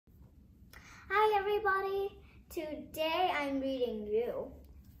Hi everybody! Today I'm reading you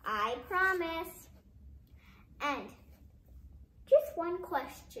I Promise. And just one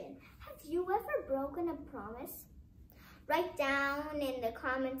question. Have you ever broken a promise? Write down in the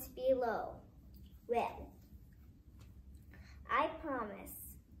comments below. Well, I promise.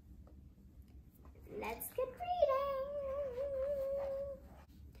 Let's get reading.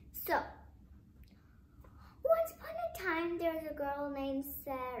 So, once upon a time there was a girl named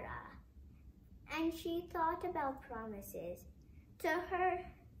Sara. And she thought about promises. To her,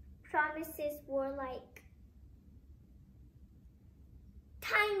 promises were like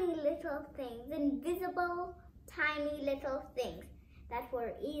tiny little things, invisible tiny little things that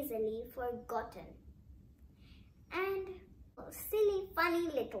were easily forgotten. And silly, funny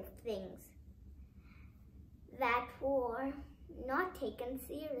little things that were not taken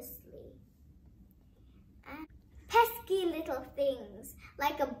seriously. And pesky little things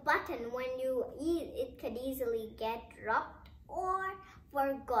like a button when it could easily get dropped or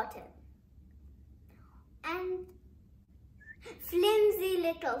forgotten. And flimsy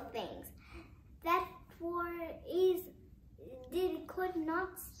little things that could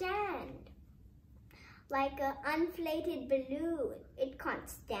not stand. Like an inflated balloon, it can't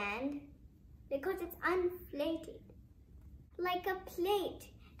stand because it's inflated. Like a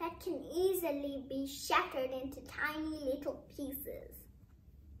plate that can easily be shattered into tiny little pieces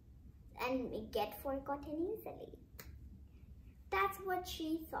and get forgotten easily. That's what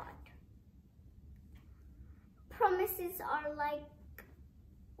she thought. Promises are like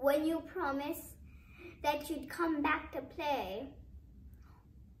when you promise that you'd come back to play,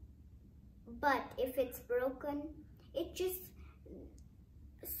 but if it's broken, it just,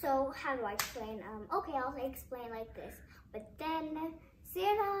 so how do I explain? Okay, I'll explain like this. But then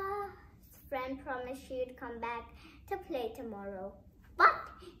Sara's friend promised she'd come back to play tomorrow, but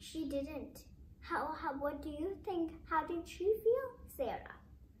she didn't. What do you think? How did she feel, Sara?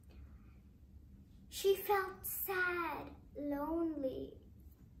 She felt sad, lonely,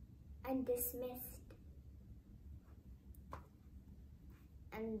 and dismissed.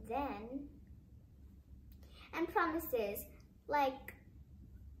 And promises like,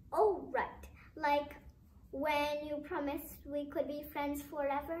 oh right, like when you promised we could be friends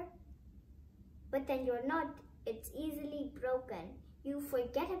forever, but then you're not, it's easily broken. You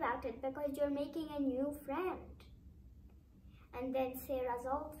forget about it because you're making a new friend. And then Sara's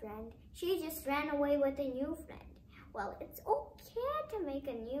old friend, she just ran away with a new friend. Well, it's okay to make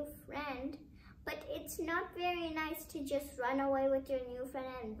a new friend, but it's not very nice to just run away with your new friend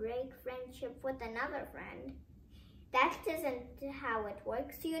and break friendship with another friend. That isn't how it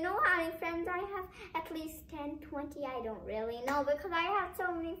works. You know how many friends I have? At least 10, 20, I don't really know because I have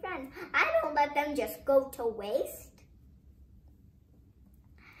so many friends. I don't let them just go to waste.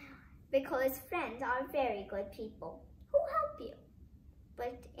 Because friends are very good people who help you,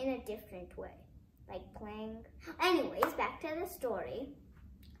 but in a different way, like playing. Anyways, back to the story.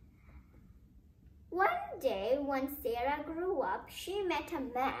 One day, when Sara grew up, she met a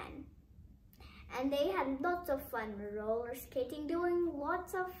man. And they had lots of fun roller skating, doing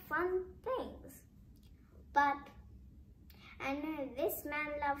lots of fun things. And this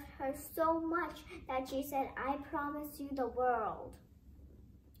man loved her so much that she said, I promise you the world.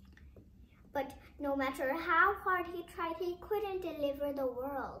 But no matter how hard he tried, he couldn't deliver the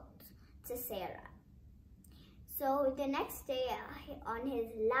world to Sara. So the next day, on his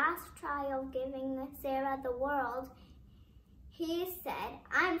last try of giving Sara the world, he said,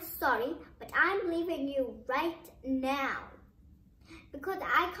 I'm sorry, but I'm leaving you right now because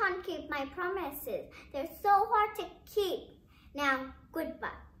I can't keep my promises. They're so hard to keep. Now, goodbye.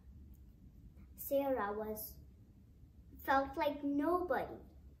 Sara felt like nobody.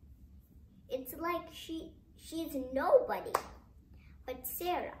 It's like she's nobody. But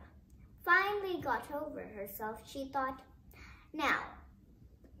Sara finally got over herself. She thought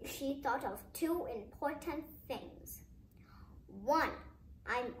of two important things. One,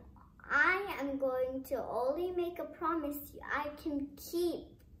 I am going to only make a promise I can keep.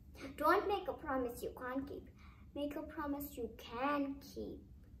 Don't make a promise you can't keep. Make a promise you can keep.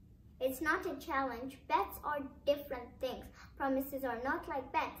 It's not a challenge. Bets are different things. Promises are not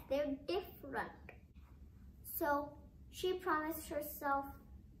like bets. They're different. So she promised herself,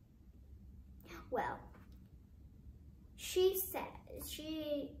 well, she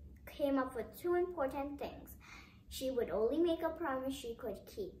came up with two important things. She would only make a promise she could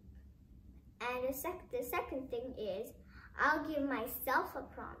keep. And the second thing is, I'll give myself a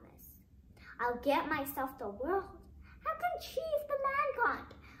promise. I'll get myself the world. How can she if the man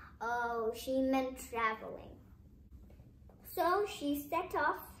can't? Oh, she meant traveling. So she set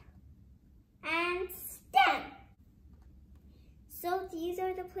off and STEM. So these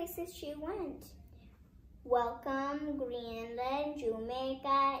are the places she went. Welcome, Greenland,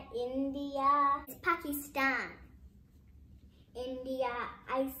 Jamaica, India, Pakistan, India,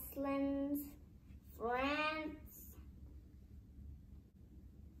 Iceland, France,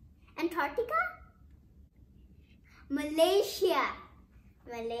 Antarctica, Malaysia,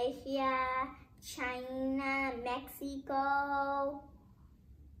 China, Mexico.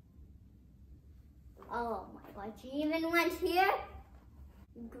 Oh my God, she even went here,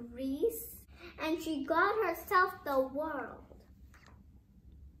 Greece, and she got herself the world.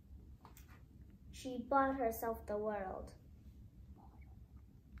 She bought herself the world.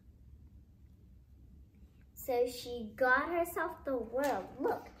 So she got herself the world.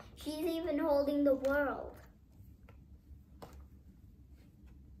 Look, she's even holding the world.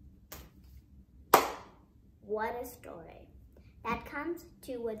 What a story. That comes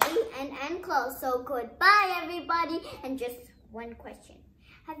to a the end close. So goodbye, everybody. And just one question.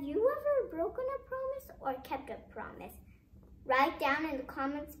 Have you ever broken a promise or kept a promise? Write down in the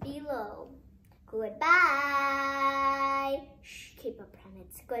comments below. Goodbye. Shh, keep a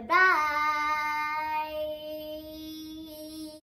promise. Goodbye.